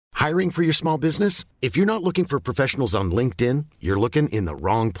Hiring for your small business? If you're not looking for professionals on LinkedIn, you're looking in the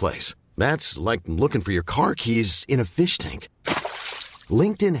wrong place. That's like looking for your car keys in a fish tank.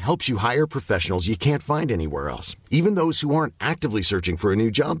 LinkedIn helps you hire professionals you can't find anywhere else, even those who aren't actively searching for a new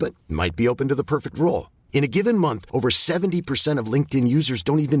job but might be open to the perfect role. In a given month, over 70% of LinkedIn users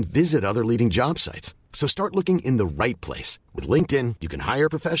don't even visit other leading job sites. So start looking in the right place. With LinkedIn, you can hire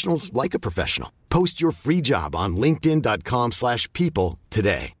professionals like a professional. Post your free job on linkedin.com/people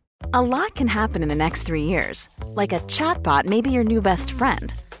today. A lot can happen in the next 3 years. Like a chatbot may be your new best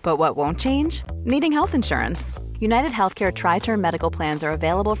friend. But what won't change? Needing health insurance. United Healthcare Tri-Term Medical Plans are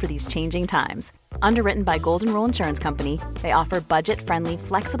available for these changing times. Underwritten by Golden Rule Insurance Company, they offer budget-friendly,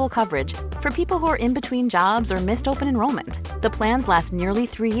 flexible coverage for people who are in between jobs or missed open enrollment. The plans last nearly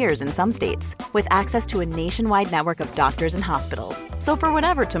 3 years in some states, with access to a nationwide network of doctors and hospitals. So for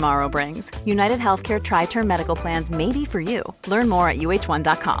whatever tomorrow brings, United Healthcare Tri-Term Medical Plans may be for you. Learn more at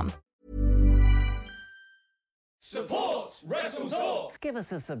uh1.com. Support Wrestle Talk. Give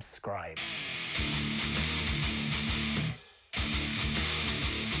us a subscribe.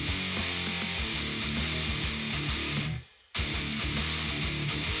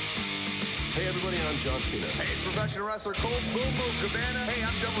 Hey everybody, I'm John Cena. Hey, it's professional wrestler Colt Boom Boom Cabana. Hey,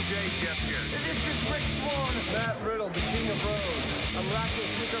 I'm Double J Jeff here. And this is Rick Swan. Matt Riddle, the King of Rose. I'm Rocky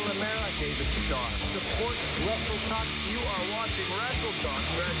Super Romero. David Starr. Support Wrestle Talk. You are watching Wrestle Talk.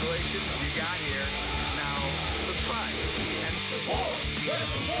 Congratulations, you got here. Now, subscribe and support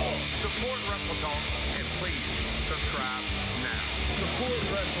Wrestle Talk. Support Wrestle Talk, and please subscribe now. Support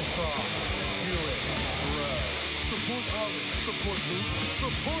Wrestle Talk. Do it, bro. Support Ali. Support who?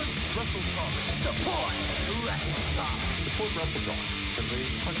 Support Wrestle Talk. Support Wrestle Talk. Support Wrestle Talk, because they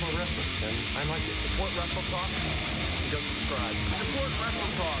talk about wrestling, and I like it. Support Wrestle Talk. Go subscribe. Support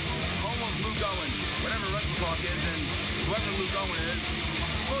Wrestle Talk. Home of Luke Owen. Whatever Wrestle Talk is, and whoever Luke Owen is,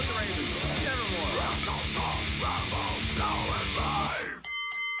 support the Ravens. Nevermore. Wrestle Talk. Rambo. Going live.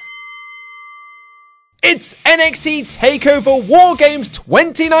 It's NXT TakeOver War Games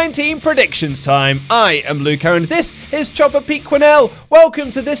 2019 predictions time. I am Luke Owen. This is Chopper Pete Quinnell.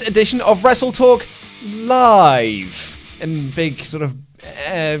 Welcome to this edition of Wrestle Talk Live. And big sort of,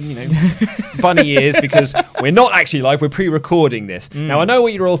 bunny ears, because we're not actually live, we're pre-recording this. Now, I know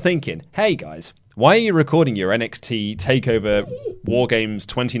what you're all thinking. Hey, guys, why are you recording your NXT TakeOver War Games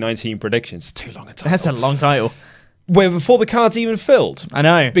 2019 predictions? It's too long a title. That's a long title. Where before the card's even filled. I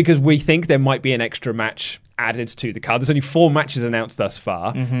know. Because we think there might be an extra match added to the card. There's only 4 matches announced thus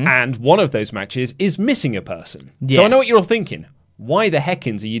far, and one of those matches is missing a person. Yes. So I know what you're all thinking. Why the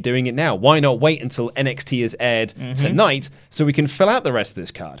heckins are you doing it now? Why not wait until NXT is aired tonight so we can fill out the rest of this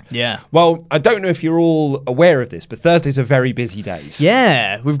card? Yeah. Well, I don't know if you're all aware of this, but Thursdays are very busy days.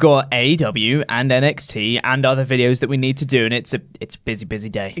 Yeah, we've got AEW and NXT and other videos that we need to do, and it's a busy, busy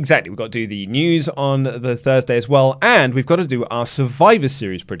day. Exactly. We've got to do the news on the Thursday as well, and we've got to do our Survivor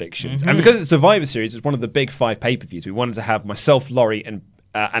Series predictions. And because it's Survivor Series, it's one of the big 5 pay-per-views. We wanted to have myself, Laurie, and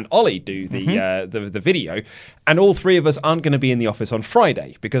Ollie do the video, and all 3 of us aren't going to be in the office on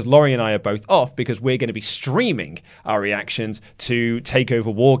Friday because Laurie and I are both off because we're going to be streaming our reactions to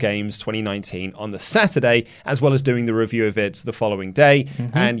TakeOver War Games 2019 on the Saturday, as well as doing the review of it the following day.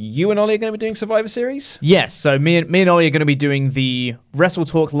 And you and Ollie are going to be doing Survivor Series? Yes, so me and Ollie are going to be doing the Wrestle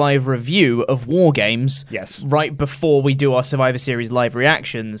Talk Live review of War Games. Yes. Right before we do our Survivor Series live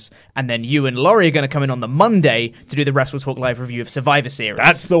reactions, and then you and Laurie are going to come in on the Monday to do the Wrestle Talk Live review of Survivor Series.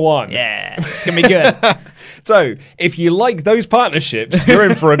 That's the one. Yeah, it's going to be good. So, if you like those partnerships, you're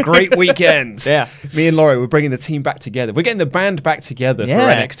in for a great weekend. Yeah. Me and Laurie, we're bringing the team back together. We're getting the band back together for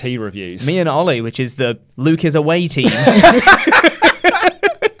NXT reviews. Me and Ollie, which is the Luke is away team.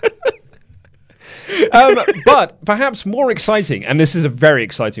 But perhaps more exciting, and this is a very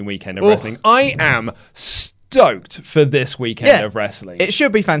exciting weekend of wrestling, I am stoked for this weekend of wrestling. It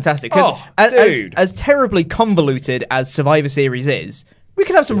should be fantastic. Dude. As terribly convoluted as Survivor Series is, we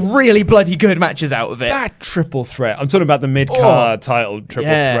could have some really bloody good matches out of it. That triple threat. I'm talking about the mid-card title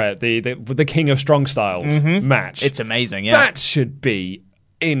triple threat, the King of Strong Styles match. It's amazing, yeah. That should be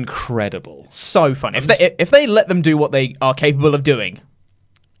incredible. So fun. If they let them do what they are capable of doing,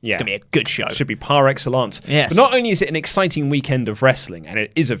 Yeah. It's going to be a good show. It should be par excellence. Yes. But not only is it an exciting weekend of wrestling, and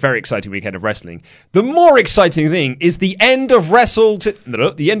it is a very exciting weekend of wrestling, the more exciting thing is the end of Wrestle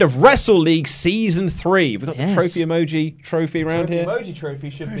League Season 3. We've got the trophy emoji trophy around here. Emoji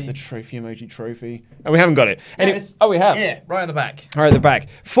trophy should Where's be... the trophy emoji trophy? Oh, we haven't got it. Anyway, we have. Yeah, right on the back. Right at the back.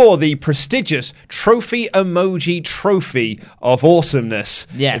 For the prestigious Trophy Emoji Trophy of Awesomeness.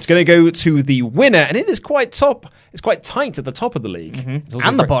 Yes. It's going to go to the winner, and it is quite top. It's quite tight at the top of the league. Mm-hmm.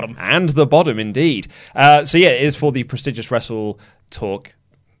 And the bottom. And the bottom, indeed. So, yeah, it is for the prestigious Wrestle Talk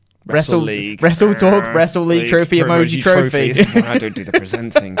Wrestle League. Wrestle Talk, Wrestle League Trophy, Emoji Trophy. This is why I don't do the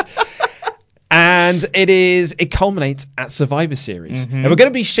presenting. And it culminates at Survivor Series. And we're going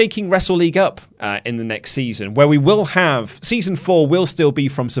to be shaking Wrestle League up in the next season, where we will have, season 4 will still be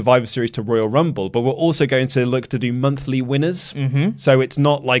from Survivor Series to Royal Rumble, but we're also going to look to do monthly winners. So it's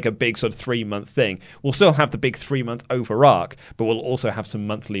not like a big sort of 3-month thing. We'll still have the big 3-month over arc, but we'll also have some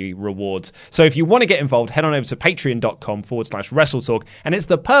monthly rewards. So if you want to get involved, head on over to patreon.com/WrestleTalk. And it's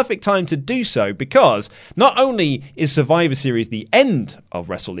the perfect time to do so, because not only is Survivor Series the end of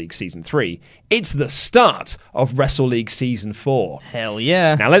Wrestle League Season 3, it's the start of Wrestle League Season 4. Hell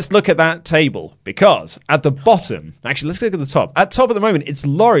yeah. Now let's look at that table, because at the bottom, actually let's look at the top. At top at the moment, it's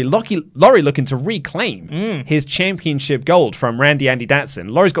Laurie looking to reclaim his championship gold from Randy Andy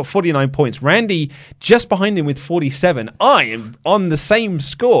Datson. Laurie's got 49 points. Randy just behind him with 47. I am on the same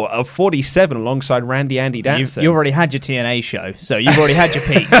score of 47 alongside Randy Andy Datson. You've already had your TNA show, so you've already had your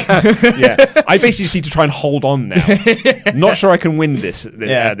peak. Yeah, I basically just need to try and hold on now. Not sure I can win this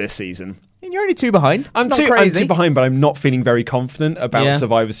season. You're only 2 behind. I'm 2 behind, but I'm not feeling very confident about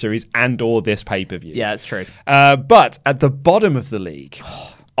Survivor Series and or this pay-per-view. Yeah, that's true. But at the bottom of the league,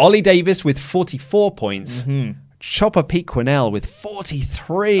 Ollie Davis with 44 points. Chopper Pete Quinnell with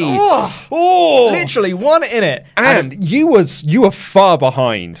 43. Literally one in it. And you were far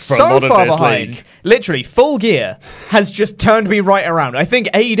behind for a lot of this league. Literally, Full Gear has just turned me right around. I think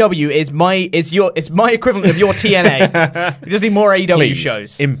AEW is my equivalent of your TNA. We just need more AEW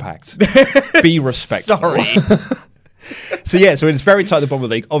shows. Impact. Be respectful. Sorry. So it's very tight at the bottom of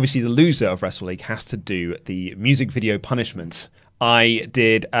the league. Obviously, the loser of Wrestle League has to do the music video punishments. I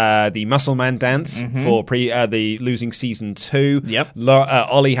did the Muscle Man dance for the losing season 2. Yep.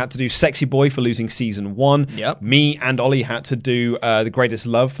 Ollie had to do Sexy Boy for losing season 1. Yep. Me and Ollie had to do The Greatest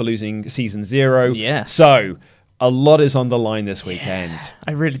Love for losing season 0. Yeah. So a lot is on the line this weekend.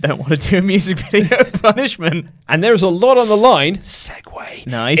 I really don't want to do a music video punishment. And there's a lot on the line. Segue.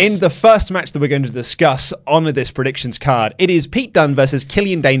 Nice. In the first match that we're going to discuss on this predictions card, it is Pete Dunne versus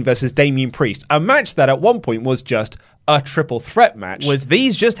Killian Dane versus Damian Priest. A match that at one point was just a triple threat match. Was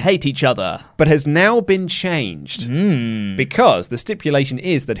these just hate each other? But has now been changed. Because the stipulation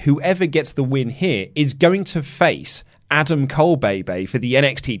is that whoever gets the win here is going to face Adam Cole Bebe for the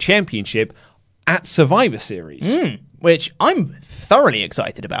NXT Championship at Survivor Series. Which I'm thoroughly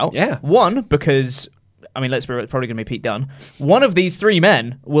excited about. Yeah. One, because, I mean, it's probably going to be Pete Dunne. One of these 3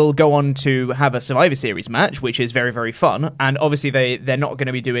 men will go on to have a Survivor Series match, which is very, very fun. And obviously they're not going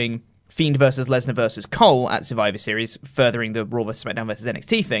to be doing Fiend versus Lesnar versus Cole at Survivor Series, furthering the Raw vs. SmackDown versus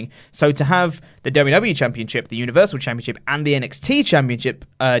NXT thing. So to have the WWE Championship, the Universal Championship, and the NXT Championship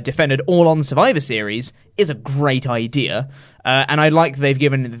defended all on Survivor Series is a great idea. And I like they've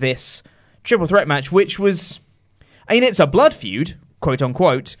given this triple threat match, which was, I mean, it's a blood feud, quote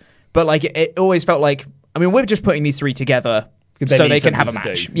unquote, but like it always felt like, I mean, we're just putting these 3 together so they can have a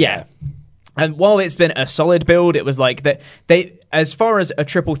match. Yeah. And while it's been a solid build, it was like that they, as far as a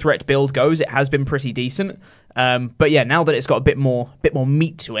triple threat build goes, it has been pretty decent. But yeah, now that it's got a bit more Mm.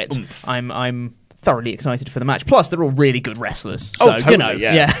 meat to it, I'm thoroughly excited for the match. Plus, they're all really good wrestlers. So, totally,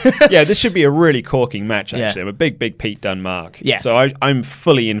 yeah. Yeah, this should be a really corking match, actually. Yeah. I'm a big Pete Dunne mark. Yeah. So I'm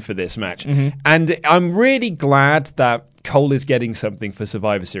fully in for this match. And I'm really glad that Cole is getting something for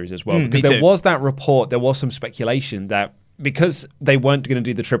Survivor Series as well. Because there was that report, there was some speculation that because they weren't going to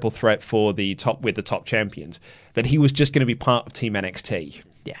do the triple threat for the top champions, that he was just going to be part of Team NXT.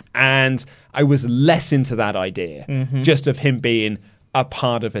 Yeah. And I was less into that idea, just of him being a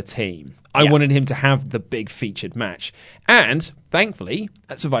part of a team. I wanted him to have the big featured match. And thankfully,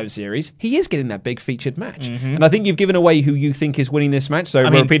 at Survivor Series, he is getting that big featured match. And I think you've given away who you think is winning this match, so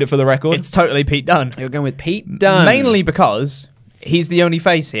we'll repeat it for the record. It's totally Pete Dunne. You're going with Pete Dunne. Mainly because he's the only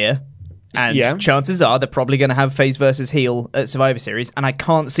face here. And chances are they're probably going to have face versus heel at Survivor Series. And I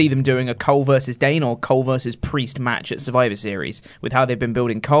can't see them doing a Cole versus Dane or Cole versus Priest match at Survivor Series. With how they've been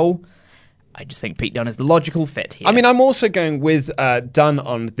building Cole, I just think Pete Dunne is the logical fit here. I mean, I'm also going with Dunne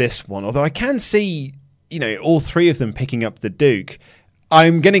on this one. Although I can see, all 3 of them picking up the Duke.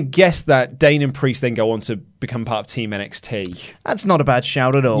 I'm going to guess that Dane and Priest then go on to become part of Team NXT. That's not a bad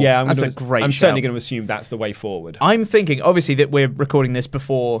shout at all. Yeah, that's a great shout. I'm certainly going to assume that's the way forward. I'm thinking, obviously, that we're recording this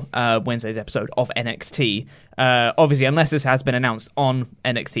before Wednesday's episode of NXT. Obviously, unless this has been announced on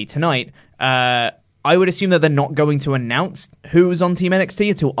NXT tonight, I would assume that they're not going to announce who's on Team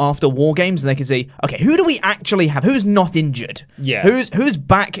NXT until after War Games, and they can say, okay, who do we actually have? Who's not injured? Yeah. Whose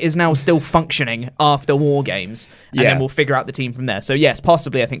back is now still functioning after War Games? And then we'll figure out the team from there. So yes,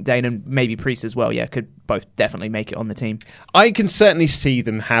 possibly I think Dane and maybe Priest as well, could both definitely make it on the team. I can certainly see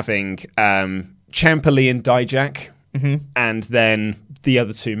them having Ciampa Lee and Dijak, and then the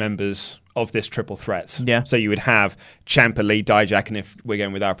other two members of this triple threat. Yeah. So you would have Ciampa, Lee, Dijak, and if we're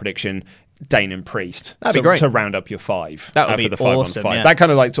going with our prediction, Dane and Priest. That'd be great. To round up your 5. That would be for the 5 awesome, on 5. yeah. That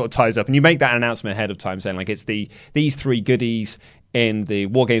kind of like sort of ties up, and you make that announcement ahead of time, saying like it's these 3 goodies in the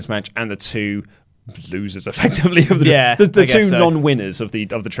War Games match and the 2 losers effectively of the I the guess 2 so. non-winners of the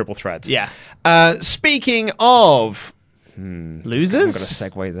triple threat. Yeah. Speaking of Losers? I'm going to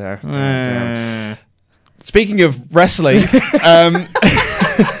segue there. Damn. Speaking of wrestling,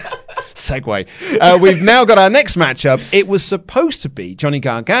 segue. We've now got our next matchup. It was supposed to be Johnny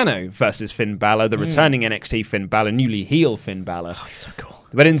Gargano versus Finn Balor, the returning NXT Finn Balor, newly heel Finn Balor. He's so cool.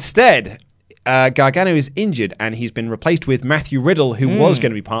 But instead, Gargano is injured and he's been replaced with Matthew Riddle, who was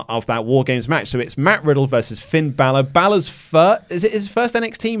going to be part of that War Games match. So it's Matt Riddle versus Finn Balor. Balor's is it his first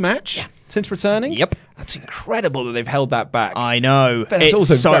NXT match since returning? Yep. That's incredible that they've held that back. I know. But it's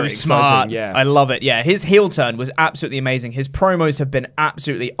also so very smart. exciting, yeah. I love it. Yeah, his heel turn was absolutely amazing. His promos have been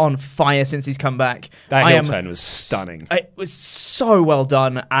absolutely on fire since he's come back. That heel turn was stunning. It was so well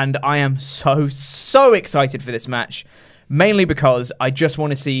done, and I am so excited for this match, mainly because I just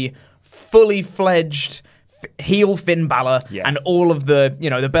want to see fully fledged heel Finn Balor and all of the,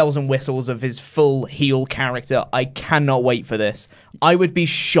 the bells and whistles of his full heel character. I cannot wait for this. I would be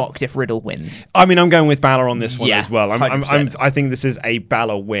shocked if Riddle wins. I mean, I'm going with Balor on this one as well. I think this is a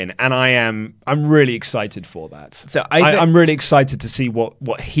Balor win, and I'm really excited for that. So I'm really excited to see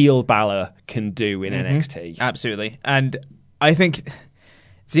what heel Balor can do in NXT. Absolutely, and I think.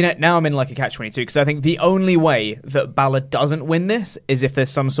 So now I'm in like a catch-22 because I think the only way that Balor doesn't win this is if there's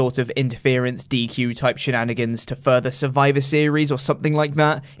some sort of interference, DQ type shenanigans to further Survivor Series or something like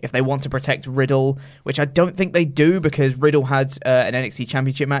that. If they want to protect Riddle, which I don't think they do because Riddle had an NXT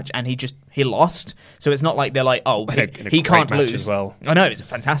Championship match and he lost. So it's not like they're like, oh, he can't lose as well. I know, it was a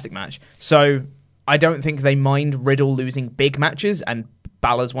fantastic match. So I don't think they mind Riddle losing big matches, and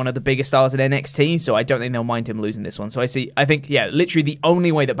Balor's one of the biggest stars in NXT, so I don't think they'll mind him losing this one. So I think, literally the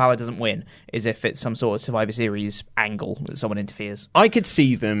only way that Balor doesn't win is if it's some sort of Survivor Series angle that someone interferes. I could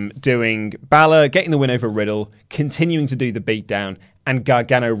see them doing Balor getting the win over Riddle, continuing to do the beatdown, and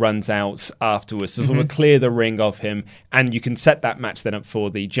Gargano runs out afterwards to sort of clear the ring of him, and you can set that match then up for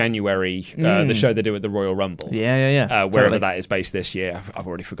the January, the show they do at the Royal Rumble. Yeah. Wherever that is based this year. I've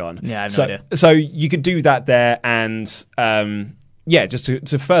already forgotten. Yeah, I have no idea. So you could do that there, and just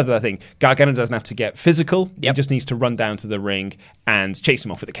to further that thing, Gargano doesn't have to get physical. He just needs to run down to the ring and chase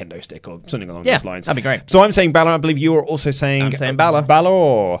him off with a kendo stick or something along those lines. That'd be great. So I'm saying Balor. I believe you are also saying... I'm saying Balor.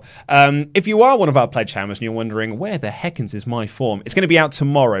 Balor. If you are one of our pledge hammers and you're wondering, where the heckins is my form? It's going to be out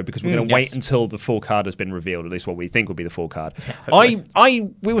tomorrow because we're going to wait until the full card has been revealed, at least what we think will be the full card. We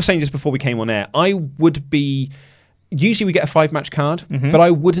were saying just before we came on air, I would be... Usually we get a 5-match card, but I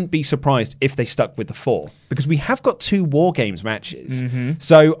wouldn't be surprised if they stuck with the 4 because we have got 2 War Games matches.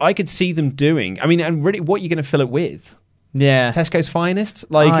 So I could see them doing... I mean, and really, what are you going to fill it with? Yeah. Tesco's Finest?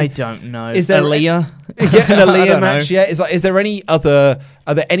 Like, I don't know. Is there Aaliyah? An Aaliyah match? Yeah. Is there any other...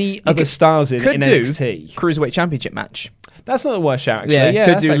 Are there any other stars in NXT? Cruiserweight Championship match. That's not the worst shout, actually. Yeah,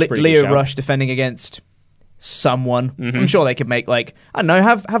 That's could do actually a pretty Leo good shout. Rush defending against someone. I'm sure they could make, like, I don't know,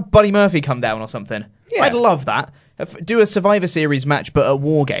 have Buddy Murphy come down or something. Yeah. I'd love that. Do a Survivor Series match, but at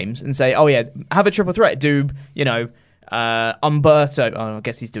War Games, and say, oh yeah, have a triple threat. Do, Umberto. Oh, I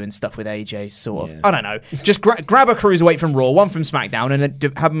guess he's doing stuff with AJ, sort of. I don't know. Just grab a cruiserweight from Raw, one from SmackDown,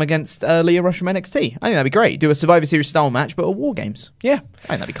 and have them against Leo Rush from NXT. I think that'd be great. Do a Survivor Series style match, but at War Games. Yeah. I think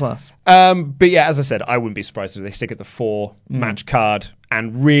that'd be class. But yeah, as I said, I wouldn't be surprised if they stick at the 4-match card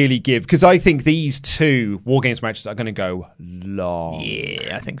and really give... Because I think these 2 War Games matches are going to go long.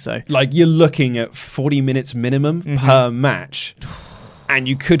 Yeah, I think so. Like, you're looking at 40 minutes minimum per match. And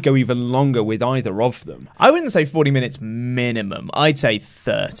you could go even longer with either of them. I wouldn't say 40 minutes minimum. I'd say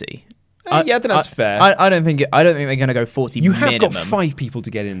 30. I think that's fair. I don't think they're going to go 40 You minimum. have got 5 people to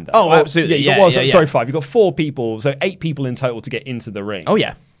get in, though. Oh, absolutely. Sorry, 5. You've got 4 people, so 8 people in total to get into the ring. Oh,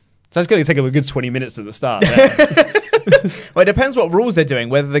 yeah. So it's going to take up a good 20 minutes at the start there. Well, it depends what rules they're doing,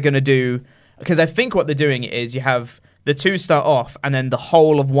 whether they're going to do... Because I think what they're doing is you have the 2 start off, and then the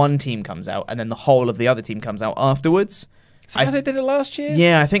whole of one team comes out, and then the whole of the other team comes out afterwards. Is that how they did it last year?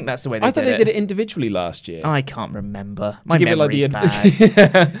 Yeah, I think that's the way they did it. I thought they did it individually last year. I can't remember. My memory's bad.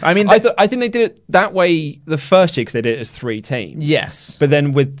 Yeah. I mean, I think they did it that way the first year because they did it as 3 teams. Yes. But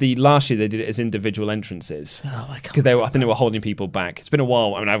then with the last year, they did it as individual entrances. Oh, I can't. Because I think they were holding people back. It's been a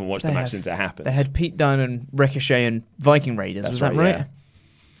while. I mean, I haven't watched the match since it happened. They had Pete Dunne and Ricochet and Viking Raiders. That's was that right, right? yeah.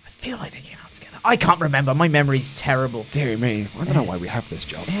 I feel like they came out together. I can't remember. My memory's terrible. Dear me. I don't know why we have this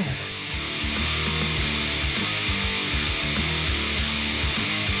job. Yeah.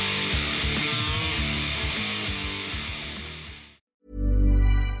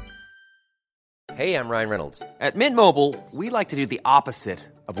 Hey, I'm Ryan Reynolds. At Mint Mobile, we like to do the opposite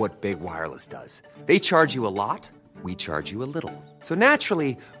of what Big Wireless does. They charge you a lot, we charge you a little. So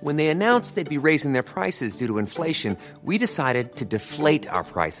naturally, when they announced they'd be raising their prices due to inflation, we decided to deflate our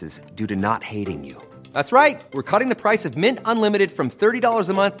prices due to not hating you. That's right. We're cutting the price of Mint Unlimited from $30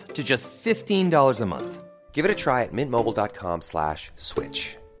 a month to just $15 a month. Give it a try at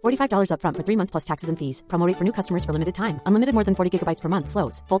mintmobile.com/switch. $45 up front for 3 months plus taxes and fees. Promo rate for new customers for limited time. Unlimited more than 40 gigabytes per month.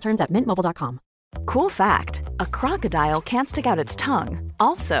 Slows full terms at mintmobile.com. Cool fact, a crocodile can't stick out its tongue.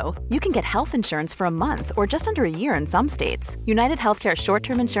 Also, you can get health insurance for a month or just under a year in some states. United Healthcare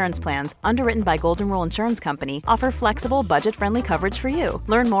short-term insurance plans, underwritten by Golden Rule Insurance Company, offer flexible, budget-friendly coverage for you.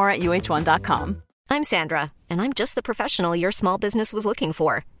 Learn more at uh1.com. I'm Sandra, and I'm just the professional your small business was looking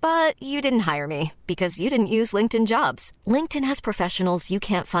for. But you didn't hire me because you didn't use LinkedIn Jobs. LinkedIn has professionals you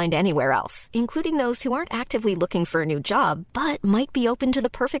can't find anywhere else, including those who aren't actively looking for a new job, but might be open to the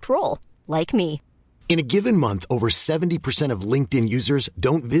perfect role, like me. In a given month, over 70% of LinkedIn users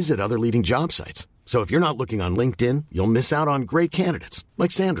don't visit other leading job sites. So if you're not looking on LinkedIn, you'll miss out on great candidates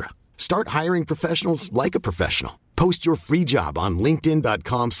like Sandra. Start hiring professionals like a professional. Post your free job on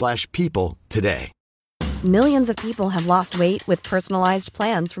linkedin.com/people today. Millions of people have lost weight with personalized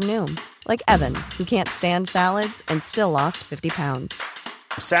plans from Noom. Like Evan, who can't stand salads and still lost 50 pounds.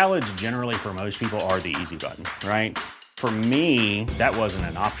 Salads generally for most people are the easy button, right? For me, that wasn't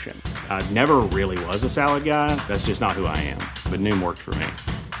an option. I never really was a salad guy. That's just not who I am. But Noom worked for me.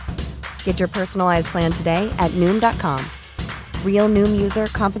 Get your personalized plan today at Noom.com. Real Noom user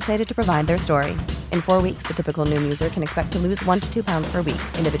compensated to provide their story. In 4 weeks, the typical Noom user can expect to lose 1 to 2 pounds per week.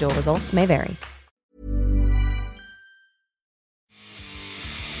 Individual results may vary.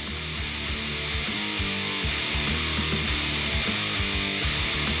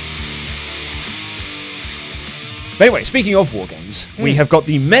 But anyway, speaking of War Games, we have got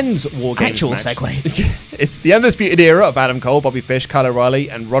the men's War Games Actual match. segue. It's the Undisputed Era of Adam Cole, Bobby Fish, Kyle O'Reilly,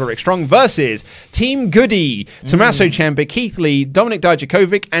 and Roderick Strong versus Team Goody, Tommaso Ciampa, Keith Lee, Dominik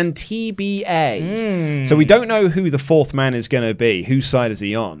Dijakovic, and TBA. So we don't know who the fourth man is going to be. Whose side is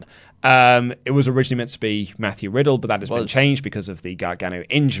he on? It was originally meant to be Matthew Riddle, but that has been changed because of the Gargano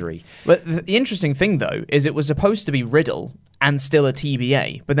injury. But the interesting thing, though, is it was supposed to be Riddle and still a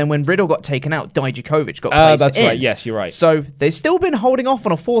TBA. But then when Riddle got taken out, Dijakovic got placed that's in. right. Yes, you're right. So they've still been holding off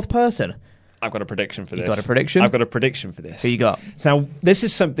on a fourth person. I've got a prediction for this. You got a prediction? I've got a prediction for this. Who you got? So now, this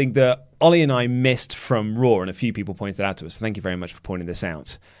is something that Ollie and I missed from Raw, and a few people pointed out to us. Thank you very much for pointing this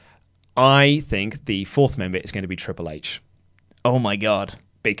out. I think the fourth member is going to be Triple H. Oh, my God.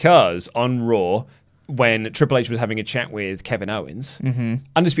 Because on Raw, when Triple H was having a chat with Kevin Owens,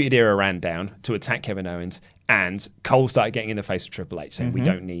 Undisputed Era ran down to attack Kevin Owens, and Cole started getting in the face of Triple H, saying, we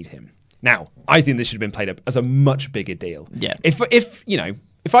don't need him. Now, I think this should have been played up as a much bigger deal. Yeah. If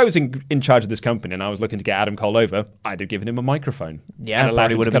I was in charge of this company and I was looking to get Adam Cole over, I'd have given him a microphone. Yeah, and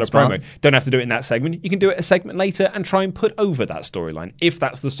allowed him would to have cut a been promo. smart. Don't have to do it in that segment. You can do it a segment later and try and put over that storyline, if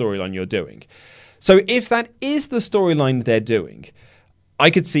that's the storyline you're doing. So if that is the storyline they're doing, I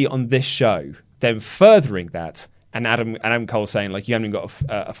could see on this show them furthering that, and Adam Cole saying, like, you haven't got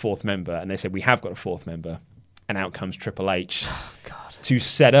a fourth member, and they said, we have got a fourth member, and out comes Triple H to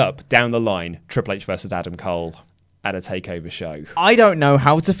set up down the line Triple H versus Adam Cole at a takeover show. I don't know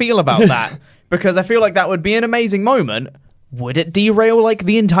how to feel about that, because I feel like that would be an amazing moment. Would it derail like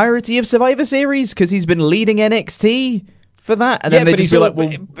the entirety of Survivor Series because he's been leading NXT for that? And then they just be like,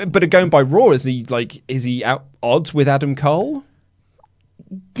 well, but going by Raw, is he out odds with Adam Cole?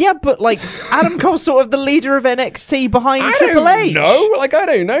 Yeah, but like Adam Cole's sort of the leader of NXT behind Triple H. No, I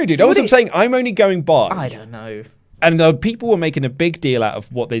don't know, dude. So I'm saying I'm only going by. I don't know. And people were making a big deal out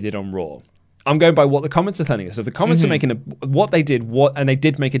of what they did on Raw. I'm going by what the comments are telling us. If the comments are making what they did, and they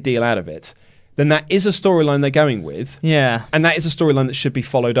did make a deal out of it, then that is a storyline they're going with. Yeah. And that is a storyline that should be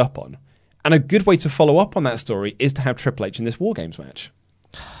followed up on. And a good way to follow up on that story is to have Triple H in this War Games match.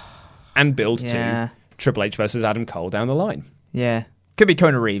 And build to Triple H versus Adam Cole down the line. Yeah. Could be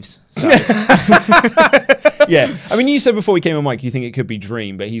Kona Reeves. So. Yeah. I mean, you said before we came on mic, you think it could be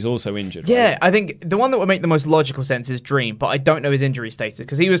Dream, but he's also injured, right? Yeah, I think the one that would make the most logical sense is Dream, but I don't know his injury status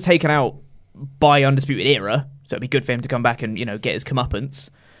because he was taken out by Undisputed Era, so it'd be good for him to come back and, get his comeuppance.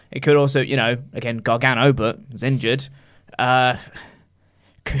 It could also, again, Gargano, but was injured.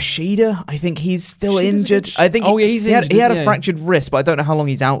 Kushida, I think he's still injured. I think he's injured. He had a fractured wrist, but I don't know how long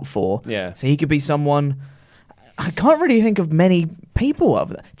he's out for. Yeah. So he could be someone. I can't really think of many people of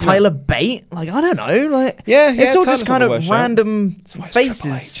that. Tyler Bate, I don't know, it's all just kind of random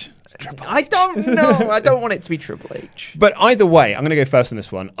faces. I don't know. I don't want it to be Triple H. But either way, I'm going to go first on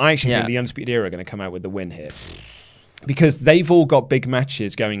this one. I actually think the Undisputed Era are going to come out with the win here. because they've all got big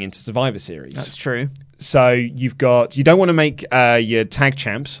matches going into Survivor Series. That's true. So you don't want to make your tag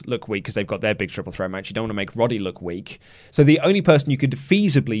champs look weak because they've got their big triple threat match. You don't want to make Roddy look weak. So the only person you could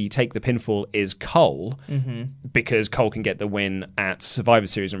feasibly take the pinfall is Cole, because Cole can get the win at Survivor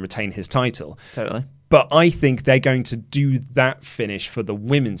Series and retain his title. Totally. But I think they're going to do that finish for the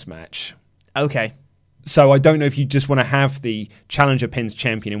women's match. Okay. So I don't know if you just want to have the Challenger Pins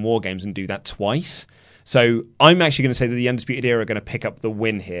champion in War Games and do that twice. So I'm actually going to say that the Undisputed Era are going to pick up the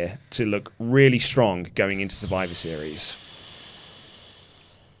win here to look really strong going into Survivor Series.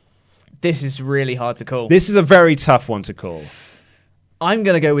 This is really hard to call. This is a very tough one to call. I'm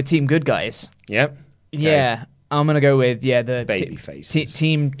going to go with Team Good Guys. Yep. Okay. Yeah. I'm going to go with, the baby faces.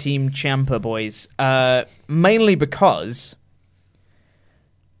 Team Ciampa boys. Mainly because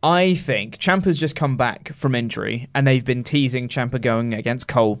I think Ciampa's just come back from injury and they've been teasing Ciampa going against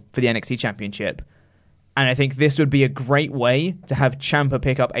Cole for the NXT Championship. And I think this would be a great way to have Ciampa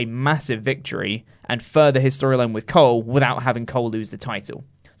pick up a massive victory and further his storyline with Cole without having Cole lose the title.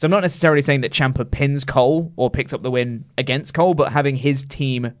 So I'm not necessarily saying that Ciampa pins Cole or picks up the win against Cole, but having his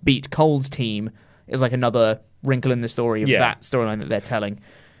team beat Cole's team is like another wrinkle in the story of that storyline that they're telling.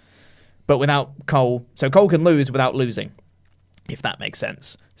 But without Cole, so Cole can lose without losing, if that makes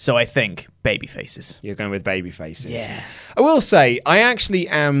sense. So I think baby faces. You're going with baby faces. Yeah. I will say,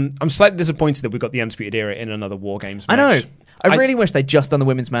 I'm slightly disappointed that we've got the Undisputed Era in another War Games match. I know. I really wish they'd just done the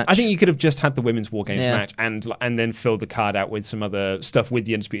women's match. I think you could have just had the women's War Games match and then filled the card out with some other stuff with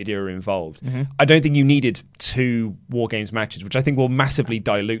the Undisputed Era involved. Mm-hmm. I don't think you needed 2 War Games matches, which I think will massively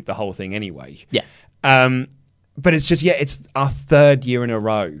dilute the whole thing anyway. Yeah. But it's just, it's our 3rd year in a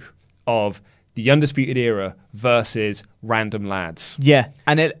row of the Undisputed Era versus random lads. Yeah,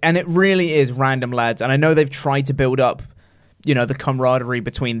 and it really is random lads. And I know they've tried to build up, the camaraderie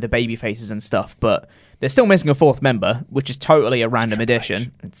between the baby faces and stuff, but they're still missing a 4th member, which is totally a random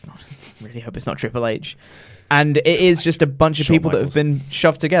addition. It's not. Really hope it's not Triple H. And it is just a bunch of people that have been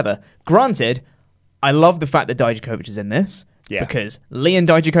shoved together. Granted, I love the fact that Dijakovic is in this, because Lee and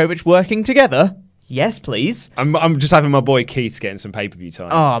Dijakovic working together. Yes, please. I'm just having my boy Keith getting some pay-per-view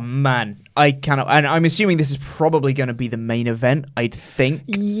time. Oh, man. I cannot. And I'm assuming this is probably going to be the main event, I'd think.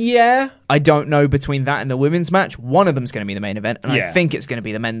 Yeah. I don't know between that and the women's match. One of them's going to be the main event, and I think it's going to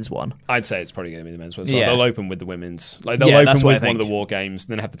be the men's one. I'd say it's probably going to be the men's one. So Yeah. They'll open with the women's. They'll open with one of the War Games,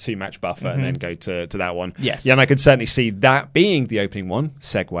 then have the 2-match buffer, and then go to that one. Yes. Yeah, and I could certainly see that being the opening one.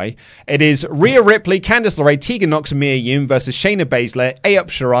 Segue. It is Rhea Ripley, Candice LeRae, Tegan Nox, and Mia Yim versus Shayna Baszler, Ayo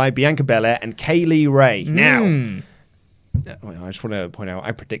Shirai, Bianca Belair, and Kaylee Ray. Now, I just want to point out,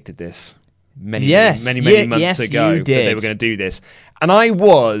 I predicted this many months ago that they were going to do this. And I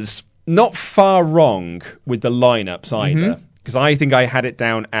was not far wrong with the lineups either, because I think I had it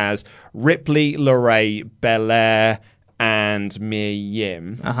down as Ripley, LeRae, Belair, and Mia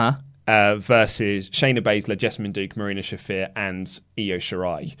Yim versus Shayna Baszler, Jessamine Duke, Marina Shafir, and Ayo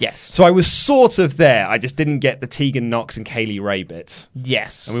Shirai. Yes. So I was sort of there. I just didn't get the Tegan Nox and Kaylee Ray bits.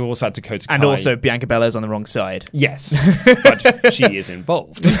 Yes. And we also had Dakota Kai. And also Bianca Belair's on the wrong side. Yes. But she is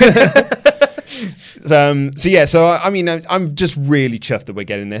involved. I'm just really chuffed that we're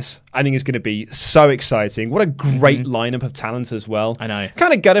getting this. I think it's going to be so exciting. What a great lineup of talent as well. I know.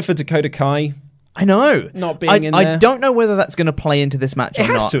 Kind of gutted for Dakota Kai. I know. Not being in there. I don't know whether that's going to play into this match or not.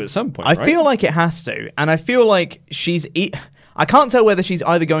 It has to at some point, I right? feel like it has to. And I feel like I can't tell whether she's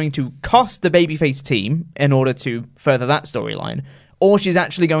either going to cost the babyface team in order to further that storyline, or she's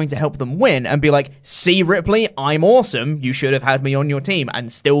actually going to help them win and be like, see, Ripley, I'm awesome. You should have had me on your team,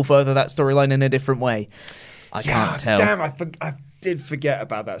 and still further that storyline in a different way. I can't tell. Damn, I did forget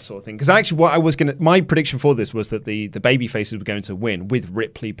about that sort of thing. Because actually my prediction for this was that the baby faces were going to win with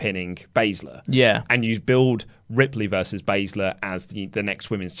Ripley pinning Baszler. Yeah. And you build Ripley versus Baszler as the next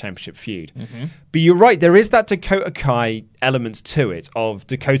women's championship feud. But you're right, there is that Dakota Kai element to it of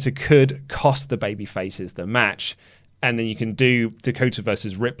Dakota could cost the baby faces the match. And then you can do Dakota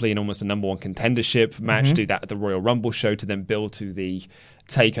versus Ripley in almost a number 1 contendership match, do that at the Royal Rumble show to then build to the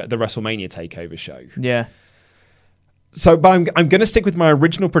WrestleMania TakeOver show. Yeah. So, but I'm going to stick with my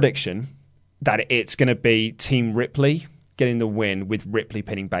original prediction that it's going to be Team Ripley getting the win with Ripley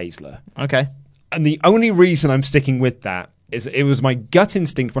pinning Baszler. Okay. And the only reason I'm sticking with that is it was my gut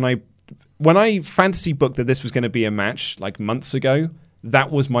instinct when I fantasy booked that this was going to be a match like months ago.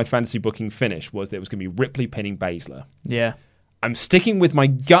 That was my fantasy booking finish, was that it was going to be Ripley pinning Baszler. Yeah. I'm sticking with my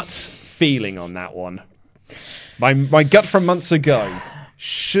gut feeling on that one. My gut from months ago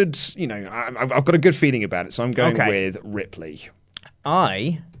should, I've got a good feeling about it, so I'm going with Ripley.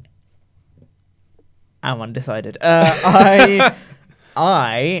 I am undecided. I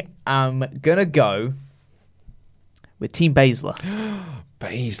am going to go with Team Baszler.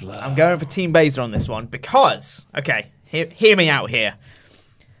 Baszler. I'm going for Team Baszler on this one because, okay, hear me out here.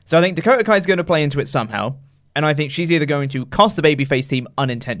 So I think Dakota Kai is going to play into it somehow, and I think she's either going to cost the babyface team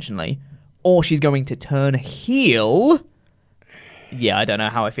unintentionally, or she's going to turn heel. Yeah, I don't know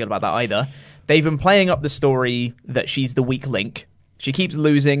how I feel about that either. They've been playing up the story that she's the weak link. She keeps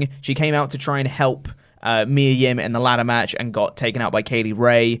losing. She came out to try and help Mia Yim in the ladder match and got taken out by Kaylee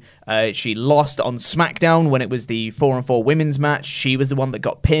Ray. She lost on SmackDown when it was the 4-on-4 women's match. She was the one that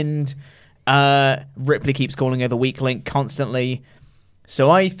got pinned. Ripley keeps calling her the weak link constantly. So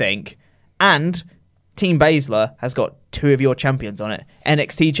I think, and Team Baszler has got two of your champions on it.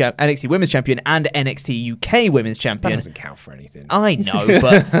 NXT Women's Champion and NXT UK Women's Champion. That doesn't count for anything. I know,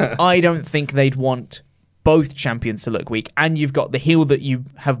 but I don't think they'd want both champions to look weak. And you've got the heel that you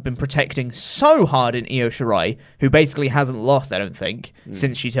have been protecting so hard in Io Shirai, who basically hasn't lost, I don't think,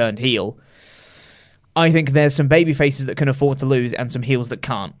 since she turned heel. I think there's some baby faces that can afford to lose and some heels that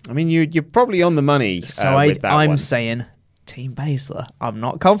can't. I mean, you're probably on the money with that I'm one. saying Team Baszler. I'm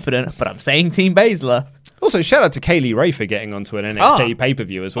not confident, but I'm saying Team Baszler. Also, shout out to Kaylee Ray for getting onto an NXT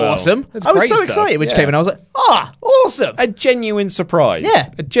pay-per-view as well. Awesome. That's I was great so stuff. excited when she came in. I was like, awesome. A genuine surprise. Yeah.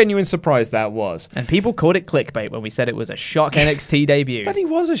 A genuine surprise that was. And people called it clickbait when we said it was a shock NXT debut. But it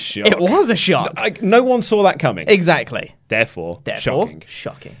was a shock. It was a shock. No one saw that coming. Exactly. Therefore,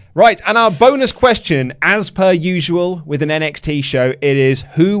 shocking. Right, and our bonus question, as per usual with an NXT show, it is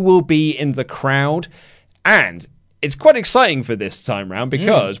who will be in the crowd? And it's quite exciting for this time round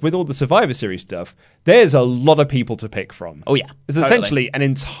because with all the Survivor Series stuff, there's a lot of people to pick from. Oh, yeah. It's essentially an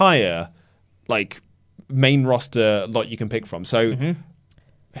entire, main roster lot you can pick from. So,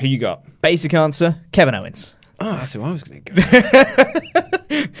 who you got? Basic answer, Kevin Owens. Oh, that's who I was going to go.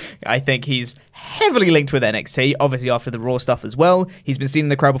 I think he's heavily linked with NXT, obviously after the Raw stuff as well. He's been seen in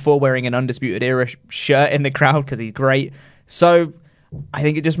the crowd before wearing an Undisputed Era shirt in the crowd because he's great. So I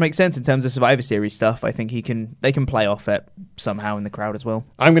think it just makes sense in terms of Survivor Series stuff. I think they can play off it somehow in the crowd as well.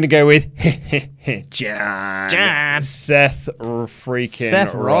 I'm going to go with John. Seth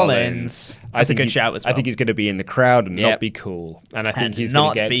Rollins. That's a good shout as well. I think he's going to be in the crowd and not be cool. And I think he's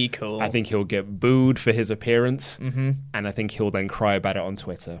going to be cool. I think he'll get booed for his appearance. And I think he'll then cry about it on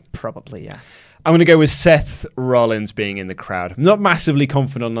Twitter. Probably, yeah. I'm going to go with Seth Rollins being in the crowd. I'm not massively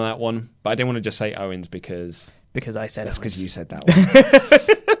confident on that one, but I didn't want to just say Owens because I said that's Owens. because you said that one.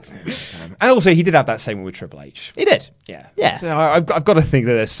 And also, he did have that same one with Triple H. He did. Yeah. So I've got to think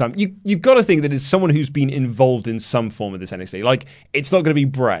that there's some. You've got to think that it's someone who's been involved in some form of this NXT. Like, it's not going to be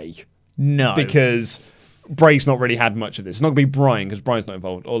Bray. No. Because Bray's not really had much of this. It's not going to be Bryan because Bryan's not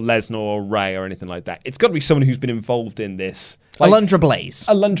involved, or Lesnar or Ray or anything like that. It's got to be someone who's been involved in this. Alundra Blaze.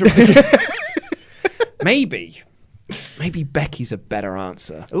 Maybe Becky's a better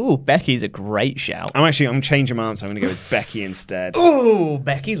answer. Ooh, Becky's a great shout. I'm changing my answer. I'm going to go with Becky instead. Ooh,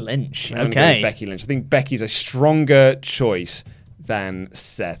 Becky Lynch. I'm going to go with Becky Lynch. I think Becky's a stronger choice than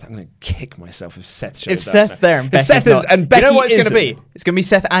Seth. I'm going to kick myself if Seth shows up. If Seth's there and Becky's not. And Becky, you know what it's going to isn't. be? It's going to be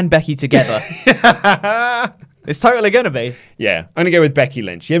Seth and Becky together. It's totally going to be. Yeah, I'm going to go with Becky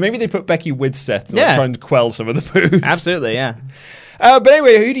Lynch. Yeah, maybe they put Becky with Seth to try and quell some of the boos. Absolutely, yeah. But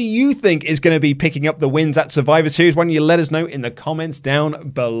anyway, who do you think is going to be picking up the wins at Survivor Series? Why don't you let us know in the comments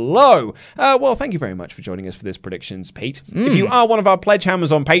down below? Well, thank you very much for joining us for this predictions, Pete. If you are one of our pledge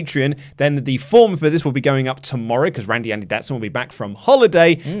hammers on Patreon, then the form for this will be going up tomorrow because Randy Andy Datson will be back from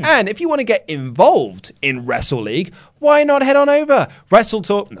holiday. And if you want to get involved in Wrestle League, why not head on over?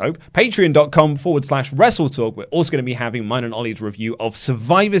 Patreon.com/Wrestle Talk. We're also going to be having mine and Ollie's review of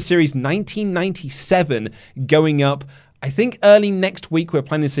Survivor Series 1997 going up. I think early next week we're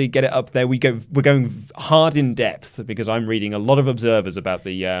planning to get it up there. We're going hard in depth because I'm reading a lot of observers about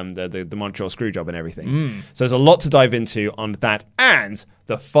the Montreal Screwjob and everything. So there's a lot to dive into on that. And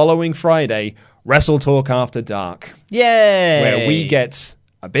the following Friday, Wrestle Talk After Dark. Yay! Where we get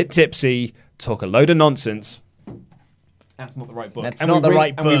a bit tipsy, talk a load of nonsense. That's not the right book.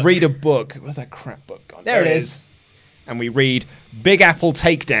 And we read a book. Where's that crap book gone? There it is. And we read Big Apple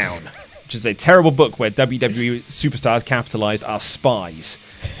Takedown, which is a terrible book where WWE superstars capitalized our spies.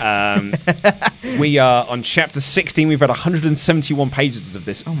 We are on chapter 16. We've read 171 pages of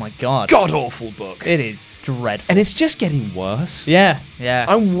this. Oh my god. God-awful book. It is dreadful. And it's just getting worse. Yeah.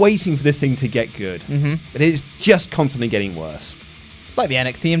 I'm waiting for this thing to get good. But it is just constantly getting worse. It's like the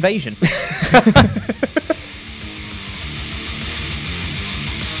NXT invasion.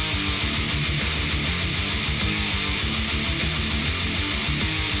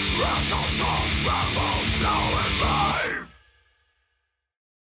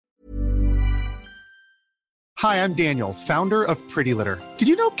 Hi, I'm Daniel, founder of Pretty Litter. Did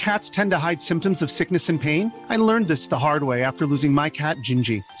you know cats tend to hide symptoms of sickness and pain? I learned this the hard way after losing my cat,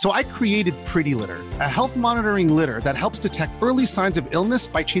 Gingy. So I created Pretty Litter, a health monitoring litter that helps detect early signs of illness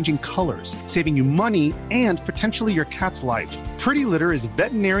by changing colors, saving you money and potentially your cat's life. Pretty Litter is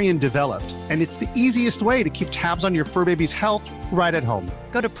veterinarian developed, and it's the easiest way to keep tabs on your fur baby's health right at home.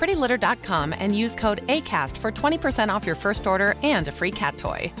 Go to prettylitter.com and use code ACAST for 20% off your first order and a free cat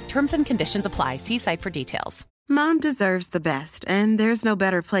toy. Terms and conditions apply. See site for details. Mom deserves the best, and there's no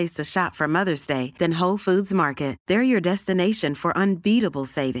better place to shop for Mother's Day than Whole Foods Market. They're your destination for unbeatable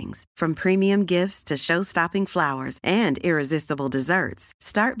savings, from premium gifts to show-stopping flowers and irresistible desserts.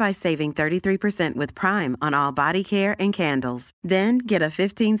 Start by saving 33% with Prime on all body care and candles. Then get a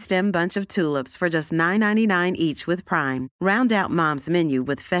 15-stem bunch of tulips for just $9.99 each with Prime. Round out Mom's menu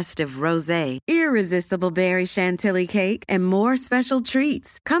with festive rosé, irresistible berry chantilly cake, and more special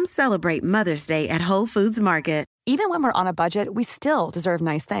treats. Come celebrate Mother's Day at Whole Foods Market. Even when we're on a budget, we still deserve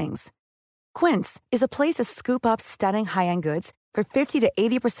nice things. Quince is a place to scoop up stunning high-end goods for 50 to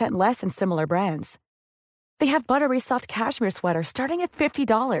 80% less than similar brands. They have buttery soft cashmere sweaters starting at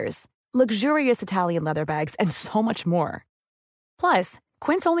 $50, luxurious Italian leather bags, and so much more. Plus,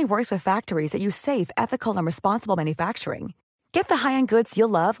 Quince only works with factories that use safe, ethical, and responsible manufacturing. Get the high-end goods you'll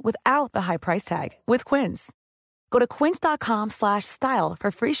love without the high price tag with Quince. Go to quince.com/style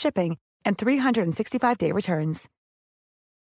for free shipping and 365-day returns.